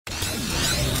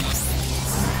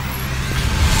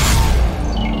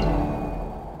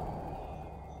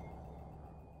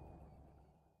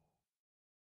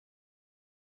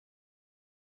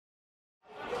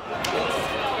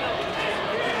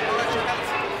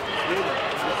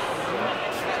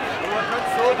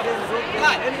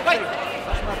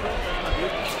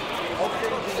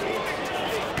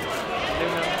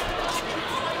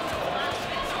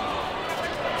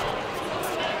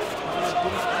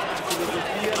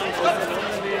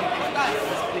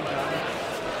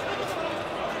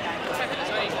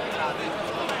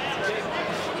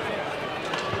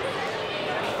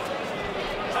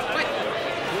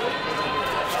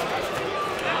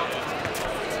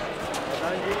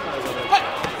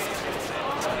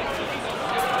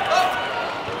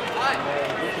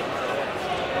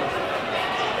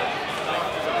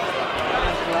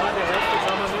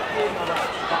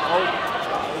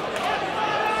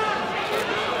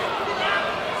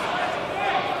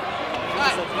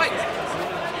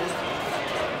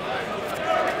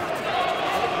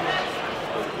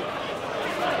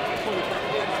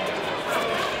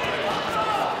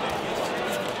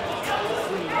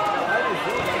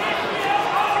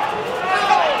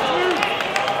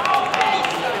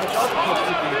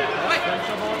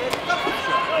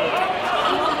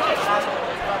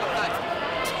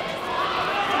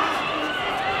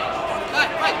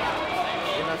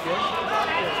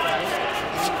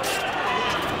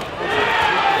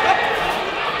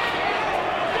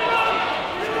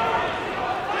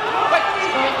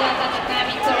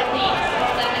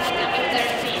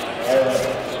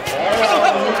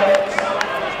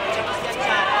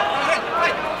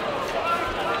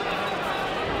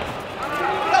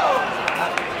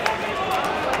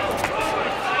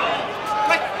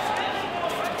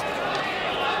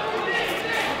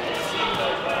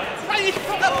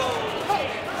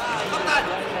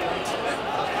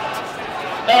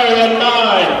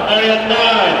Area 9,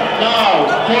 now,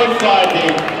 point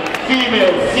fighting,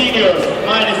 female, seniors,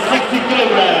 minus 60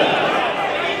 kilograms.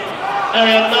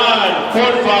 Area 9,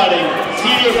 point fighting,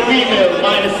 senior female,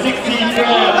 minus 60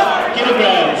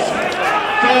 kilograms.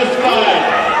 First fight,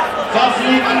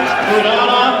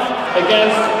 Giordano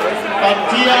against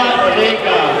Giordano.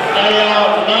 Area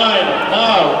 9,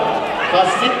 now,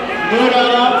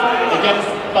 Giordano against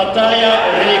Giordano.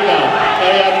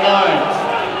 Area 9.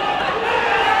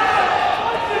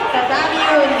 Tatami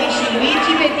 11,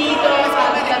 Luigi Petito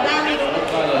al tatami.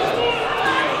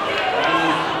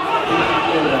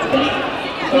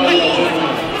 Please,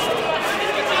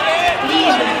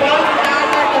 sport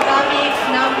data tatami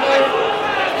number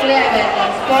 11.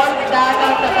 Sport data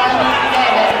tatami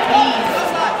 11, please.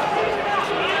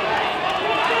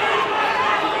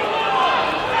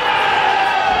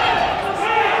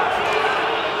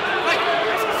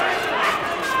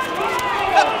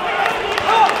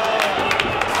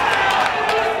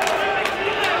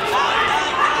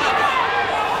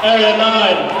 Area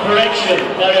 9, correction.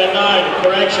 Area 9,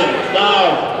 correction. Now,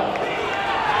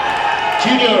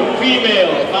 junior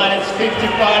female, minus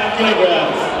 55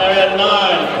 kilograms. Area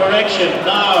 9, correction.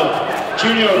 Now,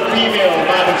 junior female,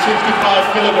 minus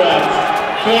 55 kilograms.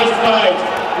 First fight,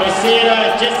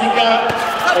 Rosera Jessica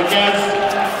against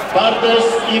Bartos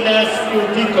Ines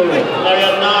Urtico.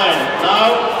 Area 9.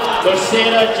 Now,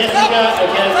 Rosera Jessica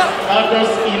against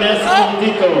Bartos Ines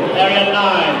Urtico. Area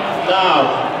 9.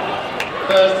 Now.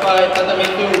 First fight, Tatami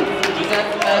 2,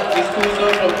 Giuseppe Discuso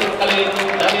from Italy,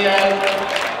 Daniel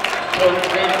from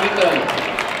Great Britain.